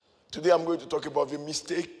Today I'm going to talk about the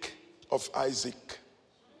mistake of Isaac.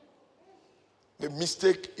 The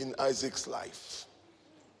mistake in Isaac's life.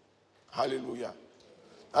 Hallelujah.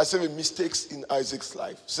 I say the mistakes in Isaac's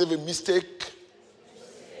life. Say the mistake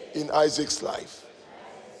in Isaac's life.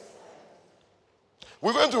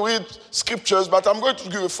 We're going to read scriptures, but I'm going to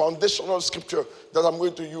give a foundational scripture that I'm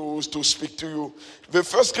going to use to speak to you. The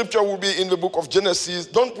first scripture will be in the book of Genesis.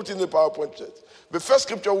 Don't put in the PowerPoint yet. The first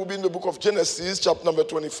scripture will be in the book of Genesis, chapter number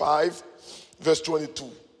 25, verse 22.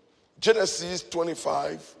 Genesis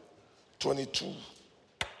 25, 22.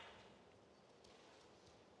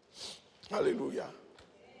 Hallelujah.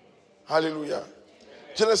 Hallelujah.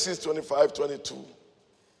 Genesis 25, 22.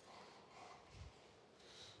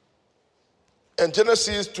 And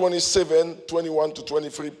Genesis 27, 21 to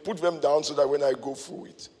 23. Put them down so that when I go through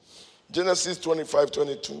it. Genesis 25,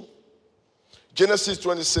 22. Genesis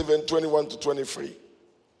 27, 21 to 23.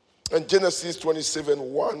 And Genesis 27,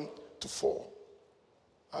 1 to 4.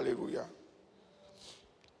 Hallelujah.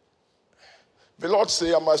 The Lord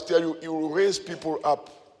say, I must tell you, He will raise people up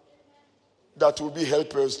that will be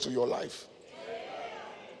helpers to your life.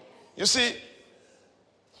 You see,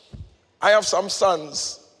 I have some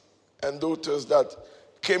sons and daughters that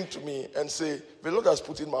came to me and say, the Lord has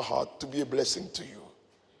put in my heart to be a blessing to you.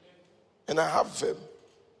 And I have them.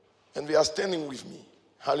 And they are standing with me.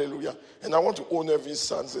 Hallelujah. And I want to honor these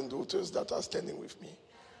sons and daughters that are standing with me.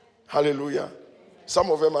 Hallelujah. Some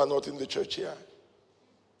of them are not in the church here.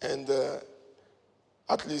 And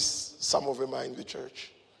at least some of them are in the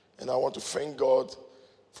church. And I want to thank God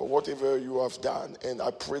for whatever you have done. And I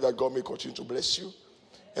pray that God may continue to bless you.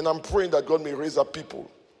 And I'm praying that God may raise up people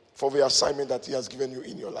for the assignment that He has given you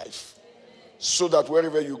in your life. So that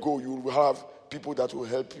wherever you go, you will have people that will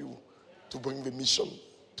help you to bring the mission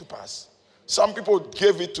to pass. Some people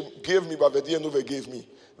gave me, but they didn't know they gave me.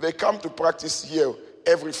 They come to practice here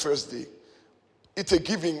every Thursday. It's a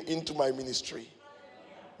giving into my ministry.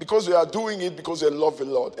 Because they are doing it because they love the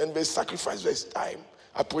Lord. And they sacrifice their time.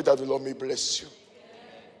 I pray that the Lord may bless you.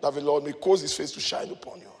 That the Lord may cause His face to shine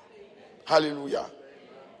upon you. Hallelujah.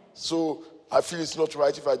 So I feel it's not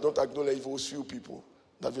right if I don't acknowledge those few people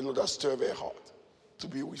that the Lord has stirred their heart to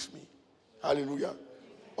be with me. Hallelujah.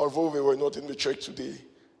 Although they were not in the church today,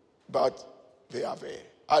 but they are there.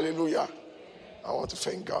 Hallelujah. I want to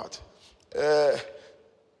thank God. The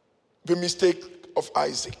mistake of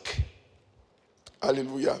Isaac.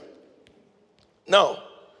 Hallelujah. Now,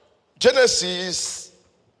 Genesis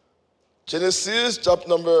chapter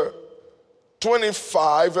number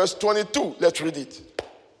 25, verse 22. Let's read it.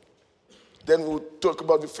 Then we'll talk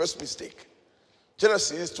about the first mistake.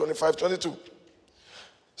 Genesis 25, 22.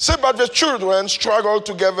 Say, but the children struggled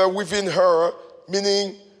together within her,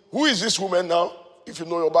 meaning, who is this woman now, if you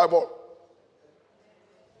know your Bible?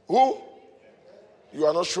 Who? You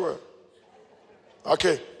are not sure.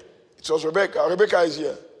 Okay. It was Rebecca. Rebecca is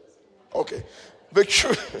here. Okay. But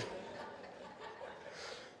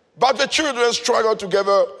the children struggled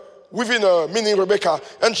together within her, meaning Rebecca.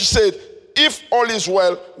 And she said, if all is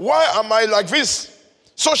well, why am I like this?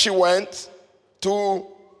 So she went to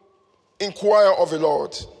inquire of the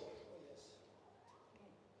Lord.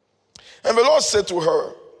 And the Lord said to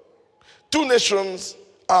her, 2 nations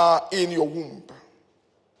are in your womb.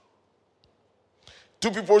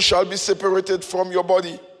 2 people shall be separated from your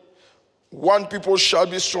body. 1 people shall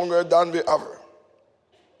be stronger than the other.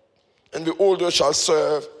 And the older shall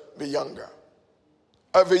serve the younger.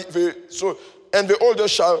 And the older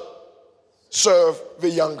shall serve the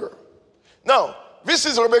younger. Now, this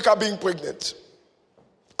is Rebecca being pregnant.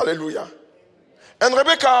 Hallelujah. And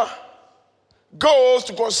Rebecca goes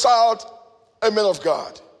to consult a man of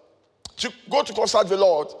God. To go to consult the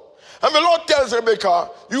Lord. And the Lord tells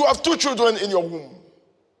Rebecca, you have 2 children in your womb.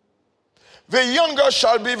 The younger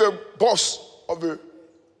shall be the boss of the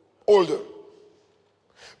older.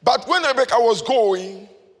 But when Rebecca was going,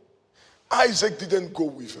 Isaac didn't go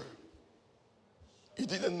with her. He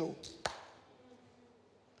didn't know.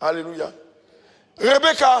 Hallelujah.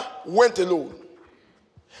 Rebecca went alone.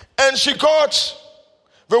 And she got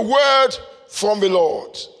the word from the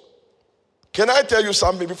Lord. Can I tell you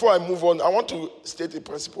something? Before I move on, I want to state a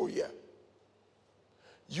principle here.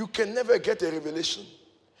 You can never get a revelation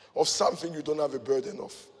of something you don't have a burden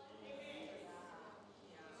of.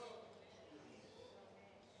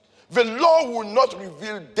 The Lord will not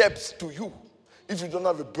reveal depths to you if you don't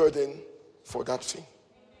have a burden for that thing.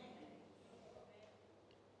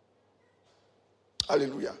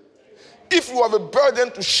 Hallelujah. If you have a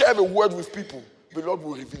burden to share the word with people, the Lord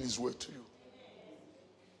will reveal His word to you.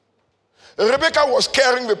 Rebecca was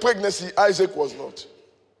carrying the pregnancy, Isaac was not.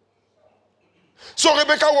 So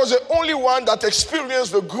Rebecca was the only one that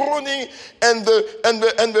experienced the groaning and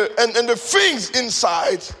the things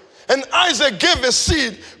inside. And Isaac gave a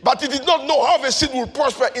seed, but he did not know how the seed would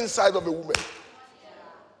prosper inside of a woman.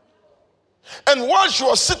 And while she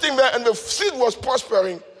was sitting there and the seed was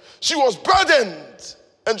prospering, she was burdened.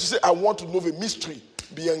 And she said, I want to know the mystery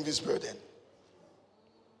behind this burden.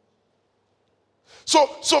 So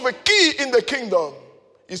the key in the kingdom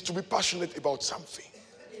is to be passionate about something.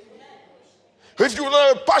 If you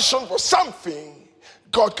don't have a passion for something,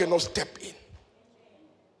 God cannot step in.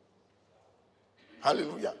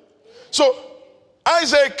 Hallelujah. So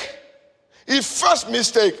Isaac, his first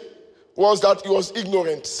mistake was that he was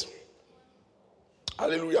ignorant.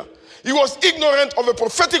 Hallelujah. He was ignorant of a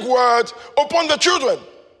prophetic word upon the children.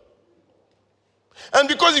 And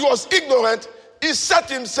because he was ignorant, he set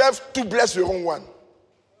himself to bless the wrong one.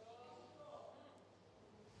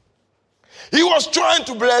 He was trying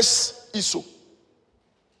to bless Esau.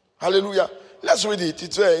 Hallelujah. Let's read it.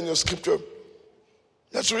 It's there in your scripture.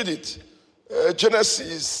 Let's read it.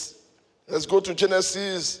 Genesis. Let's go to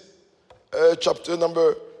Genesis chapter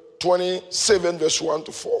number 27, verse 1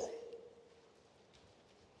 to 4.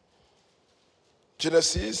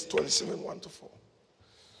 Genesis 27, 1 to 4.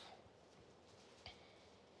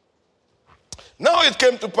 Now it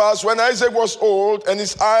came to pass when Isaac was old and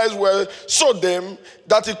his eyes were so dim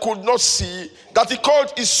that he could not see, that he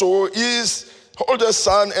called Esau, his older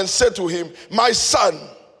son, and said to him, my son.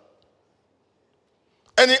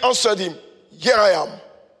 And he answered him, here I am.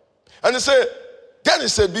 And then he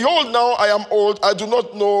said, behold, now I am old, I do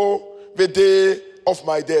not know the day of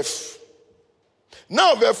my death.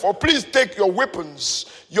 Now therefore, please take your weapons,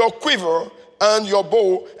 your quiver, and your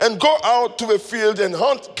bow, and go out to the field and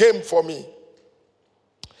hunt game for me.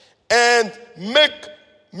 And make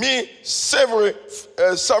me savory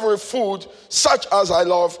food, such as I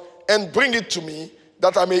love, and bring it to me,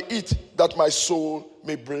 that I may eat, that my soul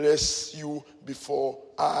may bless you before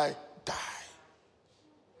I die.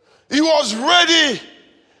 He was ready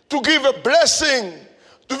to give a blessing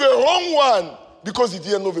to the wrong one because he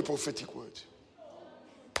didn't know the prophetic word.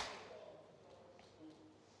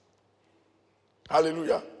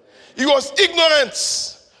 Hallelujah. He was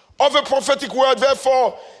ignorant of a prophetic word,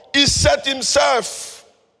 therefore he set himself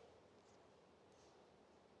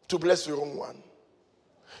to bless the wrong one.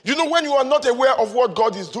 You know, when you are not aware of what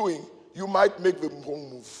God is doing, you might make the wrong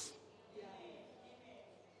move.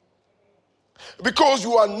 Because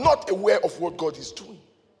you are not aware of what God is doing.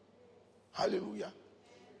 Hallelujah.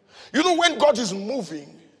 You know, when God is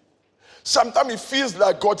moving, sometimes it feels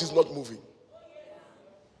like God is not moving.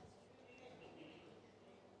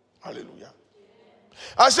 Hallelujah.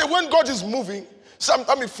 I say when God is moving,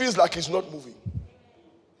 sometimes it feels like he's not moving.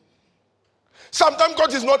 Sometimes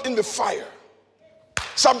God is not in the fire.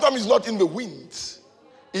 Sometimes he's not in the wind.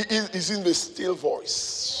 He's in the still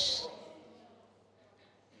voice.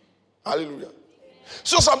 Hallelujah.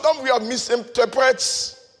 So sometimes we have misinterpreted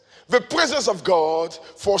the presence of God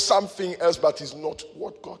for something else, but it's not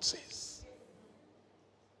what God says.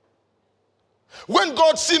 When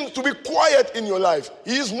God seems to be quiet in your life,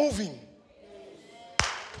 he is moving.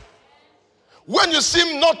 When you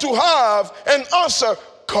seem not to have an answer,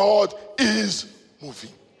 God is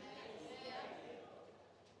moving.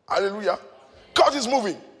 Hallelujah. God is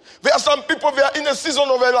moving. There are some people, they are in a season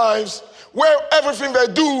of their lives where everything they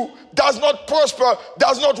do does not prosper,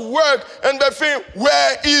 does not work, and they think,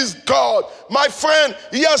 where is God? My friend,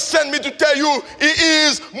 he has sent me to tell you, he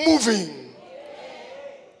is moving.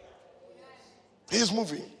 He is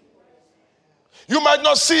moving. You might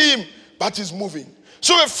not see him, but he's moving.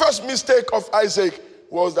 So the first mistake of Isaac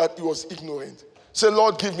was that he was ignorant. Say,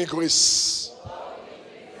 Lord, give me grace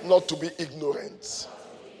not to be ignorant.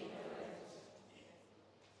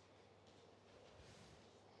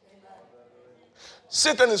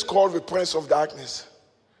 Satan is called the prince of darkness.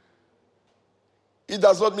 It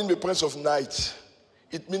does not mean the prince of night.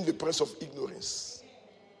 It means the prince of ignorance.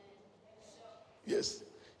 Yes.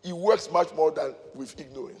 He works much more than with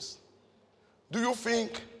ignorance. Do you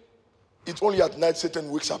think it's only at night Satan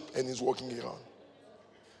wakes up and is walking around?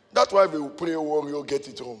 That's why the prayer warrior get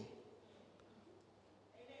it wrong.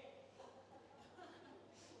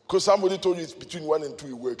 Because somebody told you it's between 1 and 2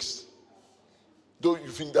 he works. Don't you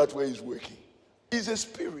think that way he's working? He's a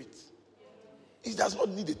spirit. He does not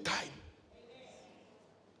need a time.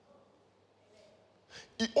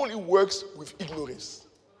 He only works with ignorance.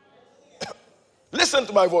 Listen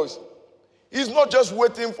to my voice. He's not just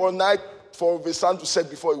waiting for night for the sun to set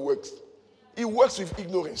before he works. He works with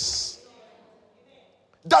ignorance.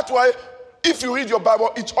 That's why if you read your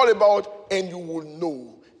Bible, it's all about, and you will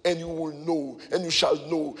know, and you will know, and you shall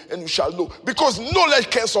know, and you shall know. Because knowledge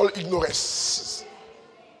cancels ignorance.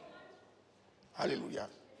 Hallelujah.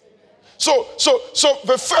 So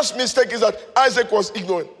the first mistake is that Isaac was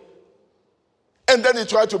ignorant. And then he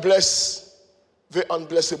tried to bless the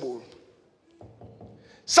unblessable.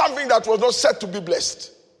 Something that was not said to be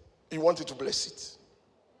blessed, he wanted to bless it.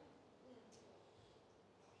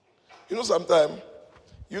 Sometimes,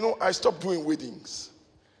 I stopped doing weddings.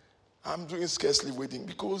 I'm doing scarcely wedding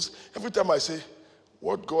because every time I say,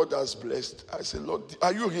 what God has blessed, I say, Lord,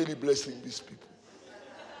 are you really blessing these people?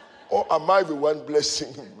 Or am I the one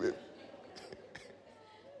blessing them?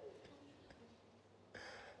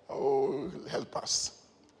 Oh, help us.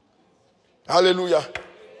 Hallelujah.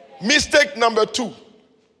 Mistake number 2.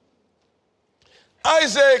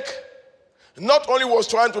 Isaac not only was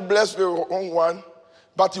trying to bless the wrong one,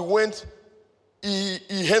 but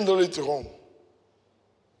he handled it wrong.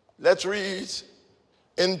 Let's read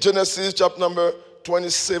in Genesis chapter number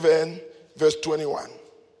 27, verse 21.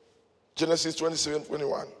 Genesis 27,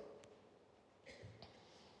 21.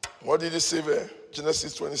 What did he say there?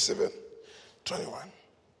 Genesis 27, 21.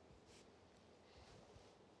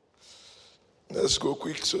 Let's go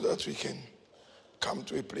quick so that we can come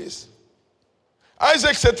to a place.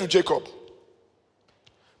 Isaac said to Jacob,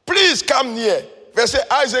 please come near. Verse 8,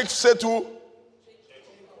 Isaac said to,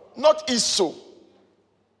 not Esau.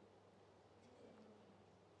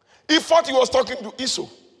 He thought he was talking to Esau,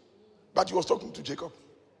 but he was talking to Jacob.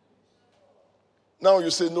 Now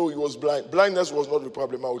you say, no, he was blind. Blindness was not the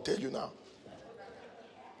problem, I will tell you now.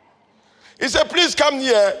 He said, please come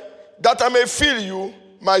near that I may feel you,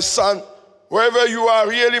 my son, wherever you are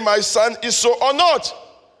really my son, Esau or not.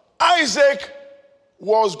 Isaac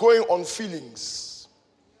was going on feelings.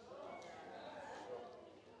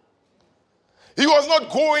 He was not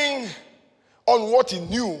going on what he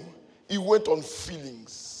knew. He went on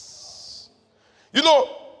feelings.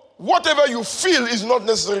 Whatever you feel is not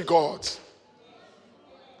necessarily God.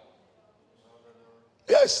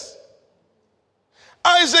 Yes.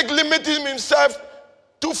 Isaac limited himself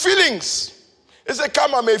to feelings. He said,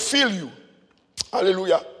 come, I may feel you.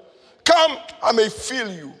 Hallelujah. Come, I may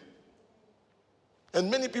feel you. And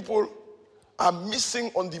many people are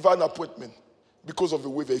missing on divine appointment because of the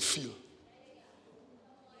way they feel.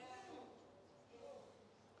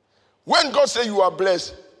 When God says you are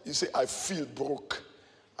blessed, you say, I feel broke.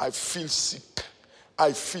 I feel sick.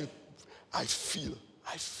 I feel.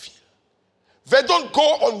 They don't go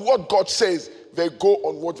on what God says. They go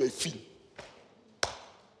on what they feel.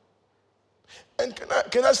 And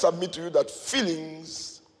can I submit to you that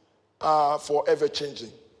feelings are forever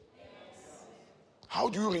changing? How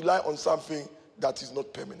do you rely on something that is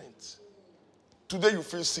not permanent? Today you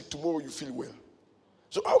feel sick, tomorrow you feel well.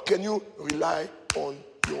 So how can you rely on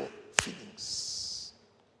your feelings?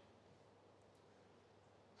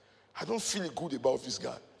 I don't feel good about this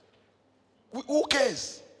guy. Who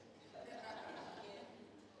cares?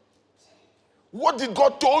 What did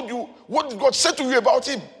God told you? What did God say to you about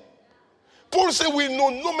him? Paul said we know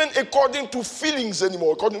no man according to feelings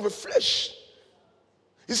anymore, according to the flesh.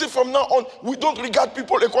 He said from now on, we don't regard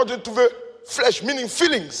people according to the flesh, meaning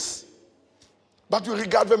feelings. But we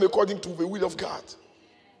regard them according to the will of God.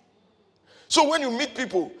 So when you meet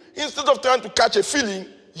people, instead of trying to catch a feeling,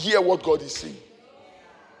 hear what God is saying.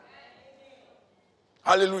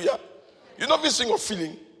 Hallelujah. This thing of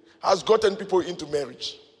feeling has gotten people into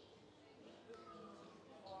marriage.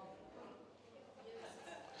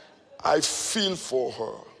 I feel for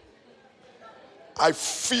her. I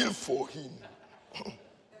feel for him.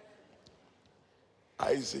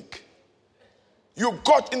 Isaac, you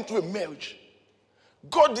got into a marriage.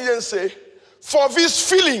 God didn't say, for this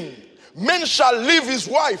feeling, man shall leave his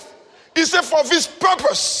wife. He said, for this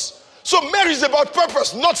purpose. So marriage is about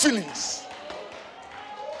purpose, not feelings.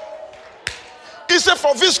 He said,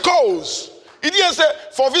 for this cause. He didn't say,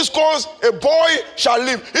 for this cause, a boy shall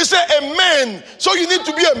live. He said, a man. So you need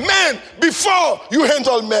to be a man before you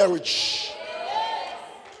handle marriage.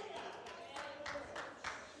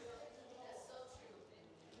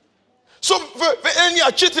 So the enemy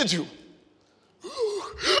cheated you.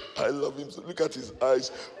 I love him. So look at his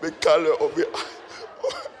eyes, the color of the eye.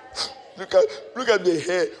 Look at the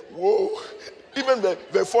hair. Whoa. Even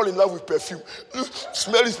they fall in love with perfume.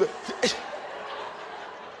 Smell his perfume.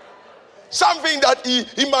 Something that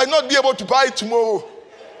he might not be able to buy tomorrow.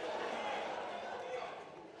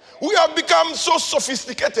 We have become so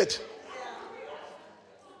sophisticated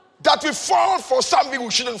that we fall for something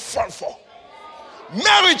we shouldn't fall for.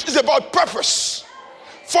 Marriage is about purpose.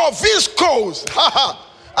 For this cause.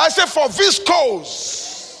 I said for this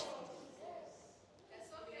cause.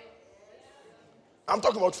 I'm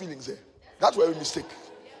talking about feelings here. That's where we mistake.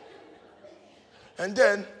 And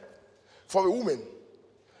then, for a woman,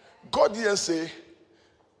 God didn't say,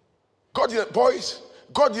 boys,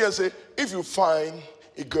 God didn't say, if you find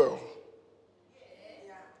a girl.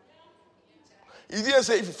 He didn't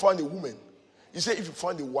say if you find a woman. He said if you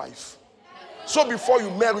find a wife. So before you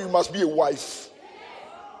marry, you must be a wife.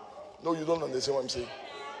 No, you don't understand what I'm saying.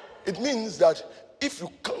 It means that if you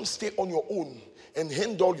can't stay on your own and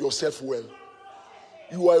handle yourself well,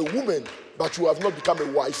 you are a woman, but you have not become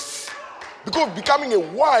a wife. Because becoming a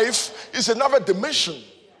wife is another dimension.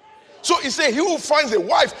 So he said, he who finds a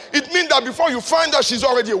wife, it means that before you find her, she's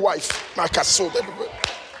already a wife.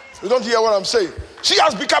 You don't hear what I'm saying? She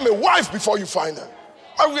has become a wife before you find her.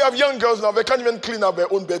 And we have young girls now, they can't even clean up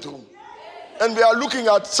their own bedroom. And they are looking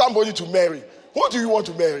at somebody to marry. Who do you want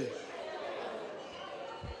to marry?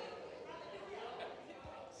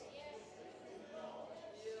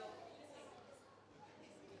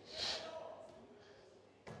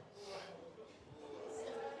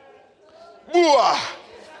 Bua.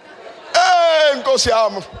 Hey,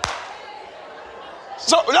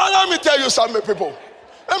 so let me tell you something, people.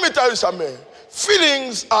 Let me tell you something.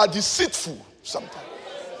 Feelings are deceitful sometimes.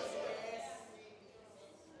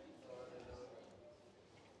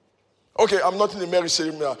 Okay, I'm not in the marriage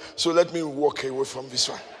ceremony, so let me walk away from this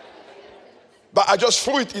one. But I just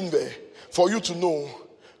threw it in there for you to know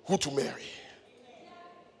who to marry.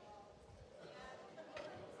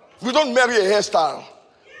 We don't marry a hairstyle.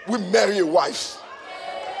 We marry a wife.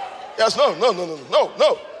 Yes, no.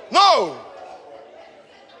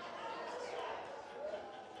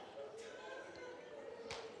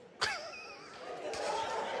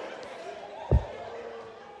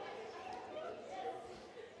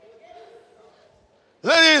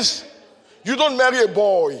 Ladies, you don't marry a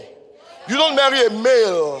boy. You don't marry a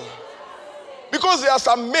male. Because there are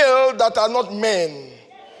some males that are not men.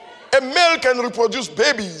 A male can reproduce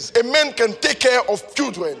babies. A man can take care of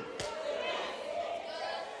children.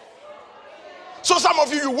 So some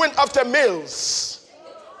of you went after males.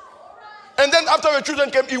 And then after the children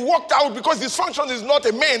came, he walked out because his function is not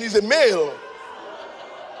a man, he's a male.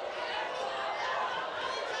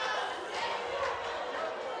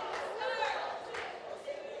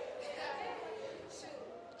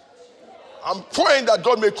 I'm praying that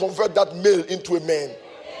God may convert that male into a man.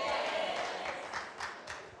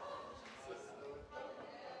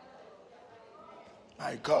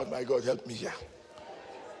 My God, help me here.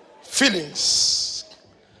 Feelings.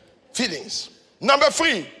 Number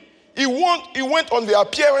 3, he went on the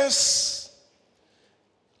appearance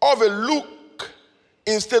of a look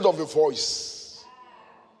instead of a voice.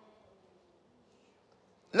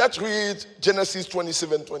 Let's read Genesis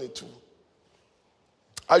 27:22.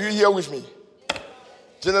 Are you here with me?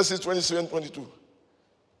 Genesis 27:22.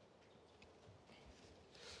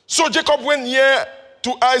 So Jacob went near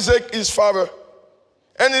to Isaac his father,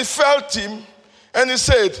 and he felt him, and he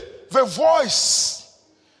said, the voice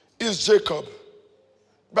is Jacob,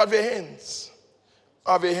 but the hands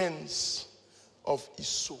are the hands of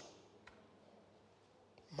Esau.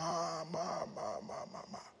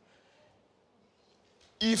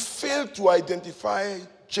 He failed to identify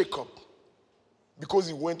Jacob because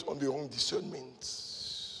he went on the wrong discernment.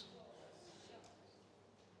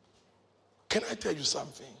 Can I tell you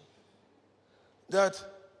something? That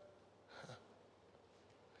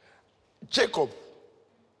Jacob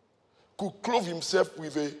could clothe himself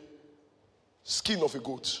with a skin of a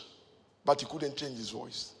goat, but he couldn't change his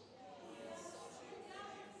voice.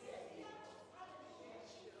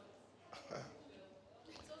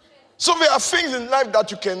 So there are things in life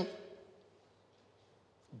that you can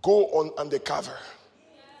go on undercover,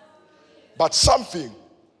 but something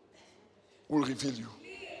will reveal you.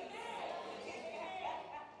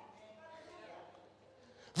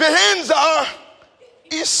 The hands are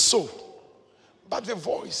Esau, but the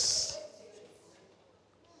voice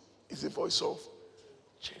is the voice of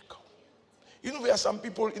Jacob. You know, there are some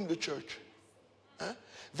people in the church.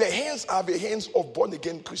 The hands are the hands of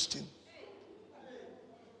born-again Christian,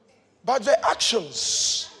 but their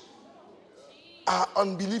actions are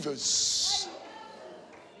unbelievers.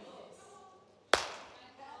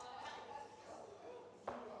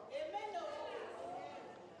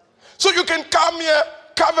 So you can come here,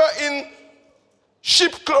 cover in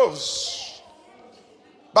sheep clothes,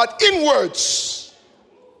 but inwards,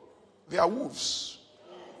 they are wolves.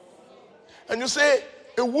 And you say,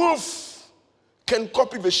 a wolf can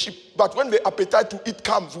copy the sheep, but when the appetite to eat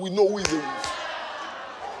comes, we know who is the wolf.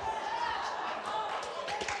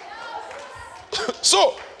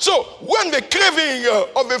 So when the craving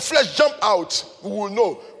of the flesh jump out, we will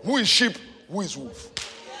know who is sheep, who is wolf.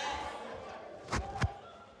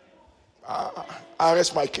 I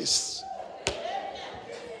rest my case.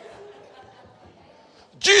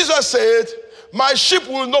 Jesus said, my sheep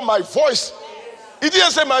will know my voice. He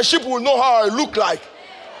didn't say my sheep will know how I look like.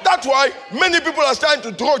 That's why many people are starting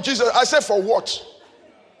to draw Jesus. I said, for what?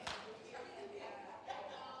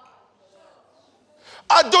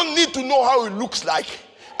 I don't need to know how he looks like.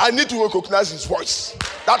 I need to recognize his voice.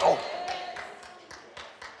 That's all.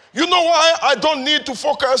 You know why I don't need to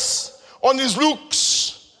focus on his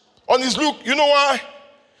looks? On his look. You know why?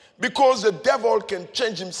 Because the devil can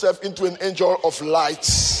change himself into an angel of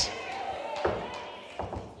light.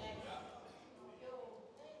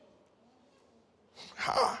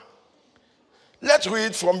 Let's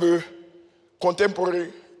read from the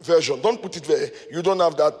contemporary version. Don't put it there. You don't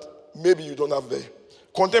have that. Maybe you don't have there.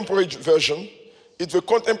 Contemporary version. It's the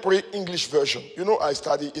contemporary English version. You know, I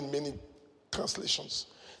study in many translations.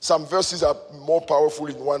 Some verses are more powerful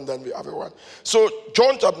in one than the other one. So,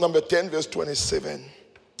 John chapter number 10, verse 27.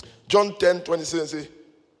 John 10, 27 says,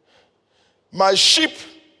 my sheep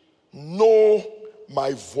know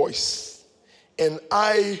my voice, and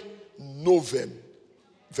I know them.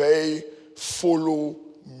 They follow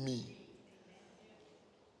me.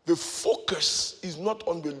 The focus is not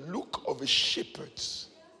on the look of a shepherd.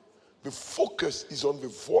 The focus is on the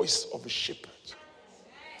voice of a shepherd.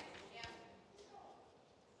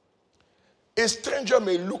 A stranger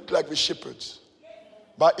may look like the shepherd,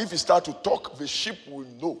 but if he starts to talk, the sheep will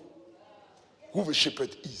know who the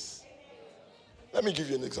shepherd is. Let me give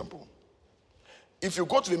you an example. If you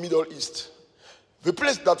go to the Middle East, the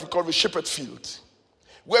place that we call the shepherd field,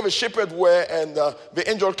 where the shepherd were and the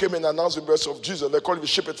angel came and announced the birth of Jesus, they call it the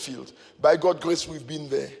shepherd field. By God's grace, we've been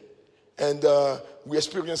there. And we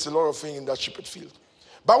experienced a lot of things in that shepherd field.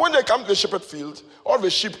 But when they come to the shepherd field, all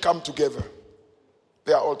the sheep come together.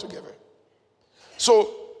 They are all together.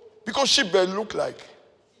 So, because sheep they look like.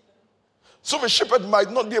 So the shepherd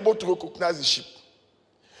might not be able to recognize the sheep.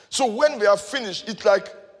 So when they are finished, it's like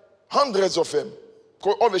hundreds of them.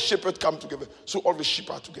 All the shepherds come together. So all the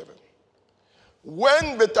sheep are together.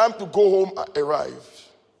 When the time to go home arrives,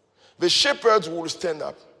 the shepherds will stand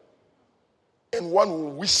up and one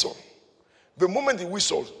will whistle. The moment he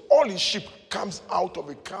whistles, all his sheep comes out of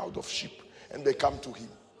a crowd of sheep and they come to him.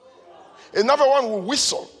 Another one will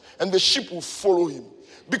whistle and the sheep will follow him.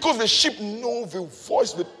 Because the sheep know the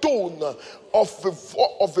voice, the tone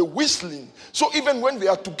of the whistling. So even when they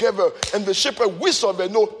are together and the shepherd whistles, they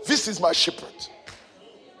know this is my shepherd.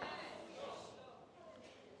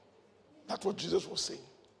 That's what Jesus was saying.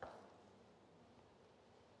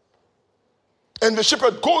 And the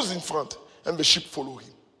shepherd goes in front and the sheep follow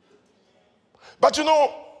him. But you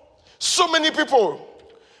know, so many people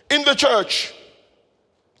in the church,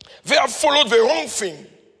 they have followed the wrong thing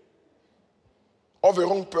or the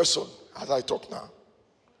wrong person as I talk now.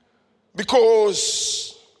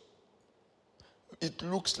 Because it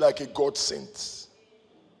looks like a God sent,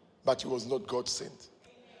 but he was not God sent.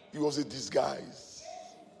 He was a disguise.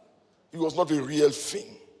 It was not a real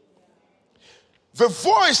thing. The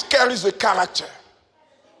voice carries the character.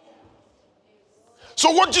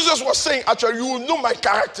 So what Jesus was saying, actually, you will know my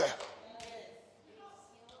character.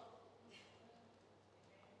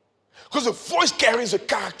 Because the voice carries a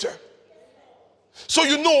character. So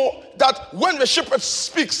you know that when the shepherd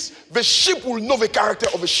speaks, the sheep will know the character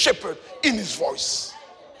of the shepherd in his voice.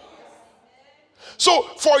 So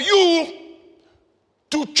for you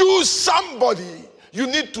to choose somebody, you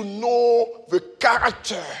need to know the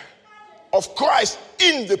character of Christ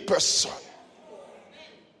in the person.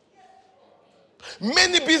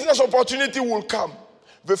 Many business opportunity will come.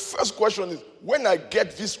 The first question is, when I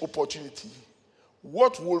get this opportunity,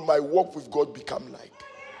 what will my walk with God become like?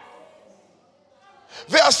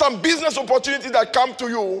 There are some business opportunities that come to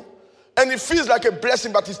you and it feels like a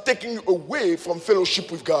blessing, but it's taking you away from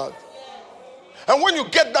fellowship with God. And when you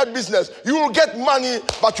get that business, you will get money,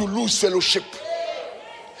 but you lose fellowship.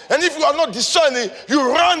 And if you are not discerning,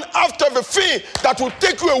 you run after the thing that will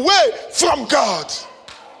take you away from God.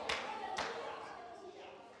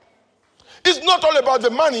 It's not all about the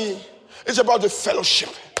money, it's about the fellowship.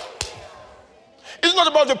 It's not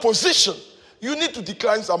about the position. You need to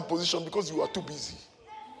decline some position because you are too busy.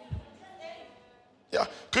 Yeah,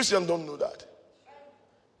 Christians don't know that.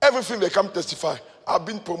 Everything they come testify, I've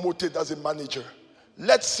been promoted as a manager.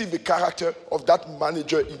 Let's see the character of that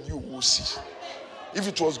manager in you. We'll see if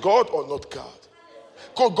it was God or not God.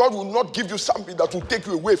 Because God will not give you something that will take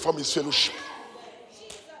you away from his fellowship.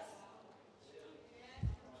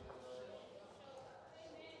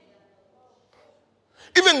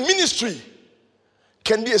 Even ministry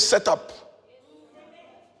can be a setup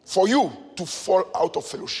for you to fall out of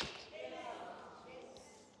fellowship.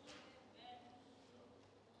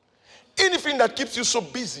 anything that keeps you so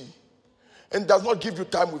busy and does not give you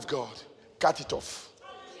time with God, cut it off.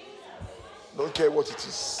 Don't care what it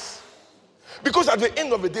is. Because at the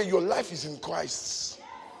end of the day, your life is in Christ.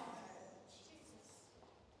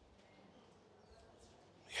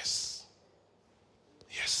 Yes.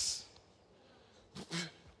 Yes.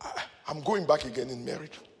 I'm going back again in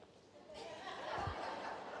marriage.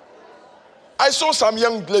 I saw some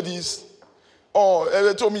young ladies,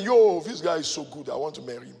 they told me, yo, this guy is so good, I want to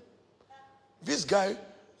marry him. This guy,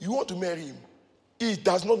 you want to marry him, he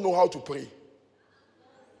does not know how to pray.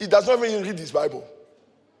 He does not even read his Bible.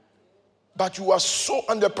 But you are so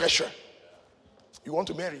under pressure. You want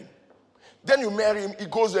to marry him. Then you marry him, he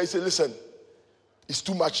goes there, he says, listen, it's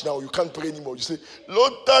too much now, you can't pray anymore. You say,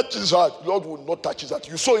 Lord, touch his heart. Lord will not touch his heart.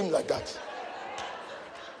 You saw him like that.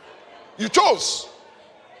 You chose.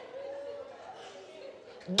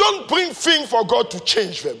 Don't bring things for God to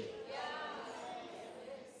change them.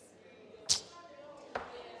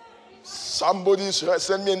 Somebody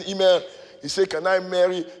sent me an email. He said, can I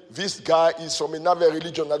marry this guy? He's from another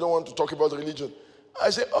religion. I don't want to talk about religion. I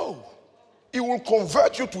said, oh, he will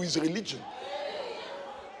convert you to his religion.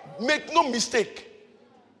 Make no mistake.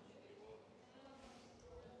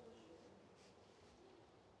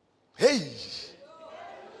 Hey,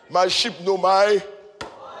 my sheep know my...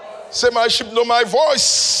 Say, my sheep know my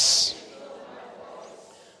voice.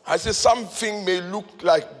 I say, something may look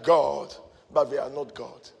like God, but they are not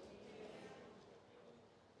God.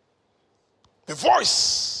 The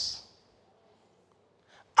voice.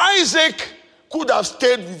 Isaac could have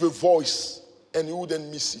stayed with the voice and he wouldn't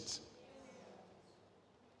miss it.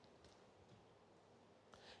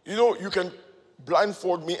 You know, you can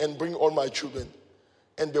blindfold me and bring all my children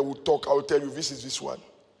and they will talk. I will tell you, this is this one.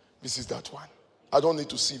 This is that one. I don't need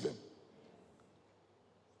to see them.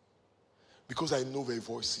 Because I know their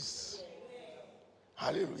voices.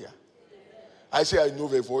 Hallelujah. I say I know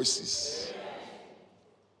their voices.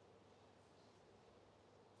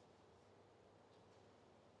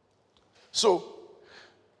 So,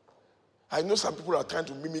 I know some people are trying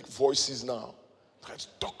to mimic voices now. Trying to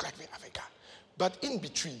talk like the Africa. But in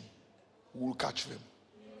between, we'll catch them.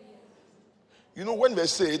 You know, when they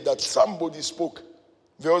say that somebody spoke,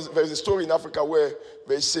 there's a story in Africa where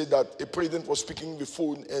they say that a president was speaking on the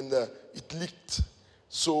phone and it leaked.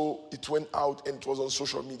 So it went out and it was on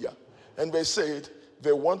social media. And they said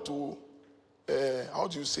they want to, how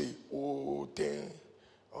do you say? They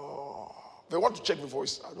want to check the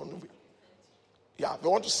voice. I don't know. Yeah, they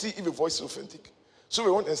want to see if the voice is authentic. So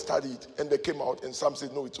they went and studied it, and they came out, and some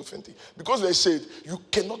said, no, it's authentic. Because they said, you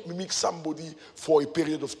cannot mimic somebody for a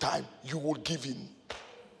period of time. You will give in.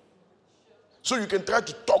 So you can try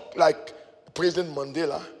to talk like President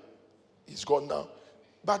Mandela. He's gone now.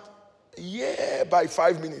 But by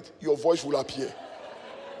 5 minutes, your voice will appear.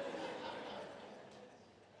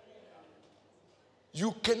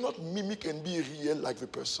 You cannot mimic and be real like the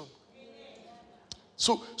person.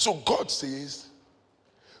 So God says,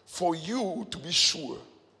 for you to be sure,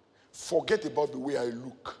 forget about the way I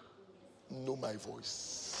look. Know my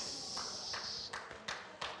voice.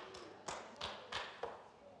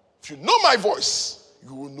 If you know my voice,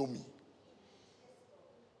 you will know me.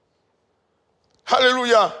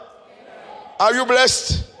 Hallelujah. Amen. Are you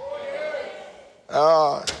blessed?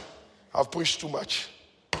 I've preached too much.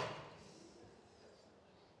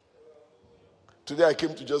 Today I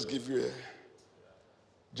came to just give you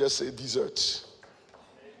a dessert.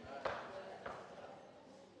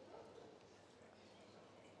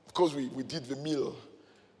 Because we did the meal,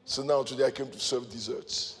 so now today I came to serve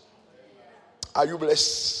desserts. Are you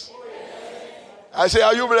blessed? I say,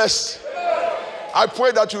 are you blessed? I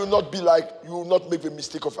pray that you will not make the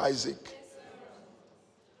mistake of Isaac.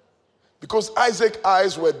 Because Isaac's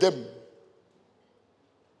eyes were dim,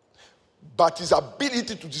 but his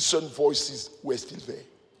ability to discern voices were still there.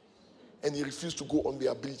 And he refused to go on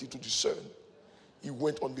the ability to discern. He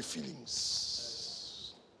went on the feelings.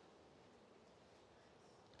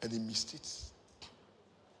 And he missed it.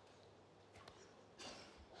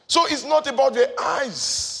 So it's not about the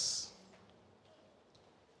eyes.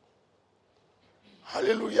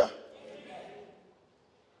 Hallelujah.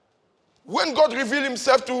 When God revealed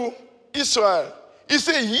himself to Israel, he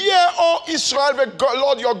said, hear, O Israel, the God,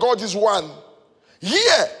 Lord your God is one.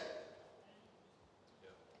 Hear.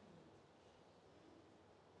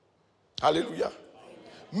 Hallelujah.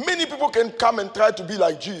 Many people can come and try to be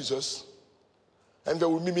like Jesus, and they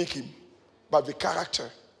will mimic him, but the character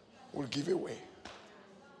will give away.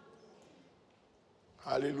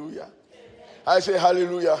 Hallelujah. I say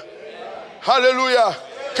hallelujah. Hallelujah.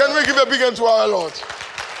 Can we give a big hand to our Lord?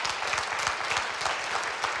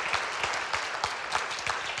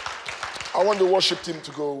 I I want the worship team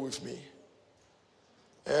to go with me.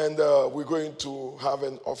 And we're going to have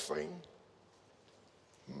an offering.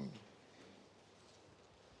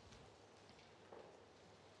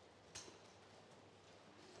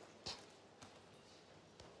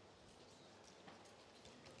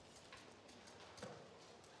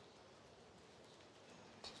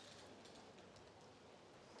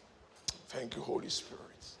 Thank you, Holy Spirit.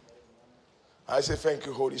 I say thank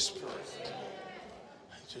you, Holy Spirit.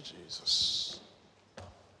 Thank you, Jesus.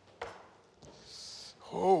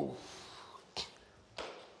 Oh.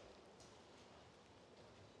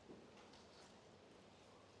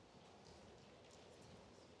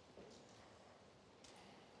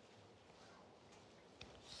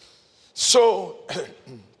 So,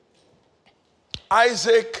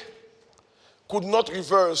 Isaac could not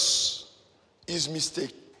reverse his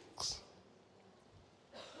mistakes.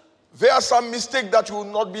 There are some mistakes that you will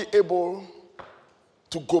not be able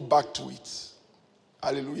to go back to it.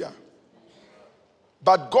 Hallelujah.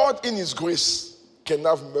 But God in his grace can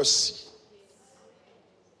have mercy.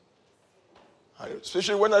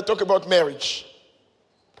 Especially when I talk about marriage.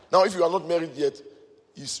 Now, if you are not married yet,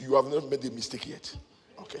 you have not made a mistake yet.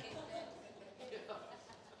 Okay.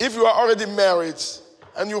 If you are already married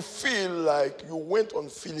and you feel like you went on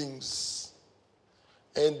feelings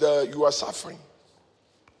and you are suffering,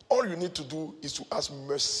 all you need to do is to ask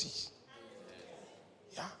mercy.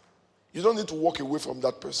 Yeah. You don't need to walk away from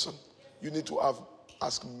that person. You need to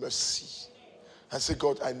ask mercy. And say,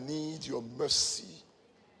 God, I need your mercy.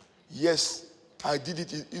 Yes, I did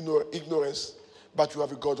it in ignorance, but you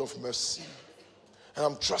have a God of mercy. And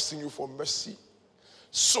I'm trusting you for mercy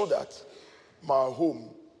so that my home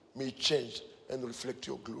may change and reflect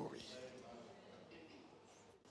your glory.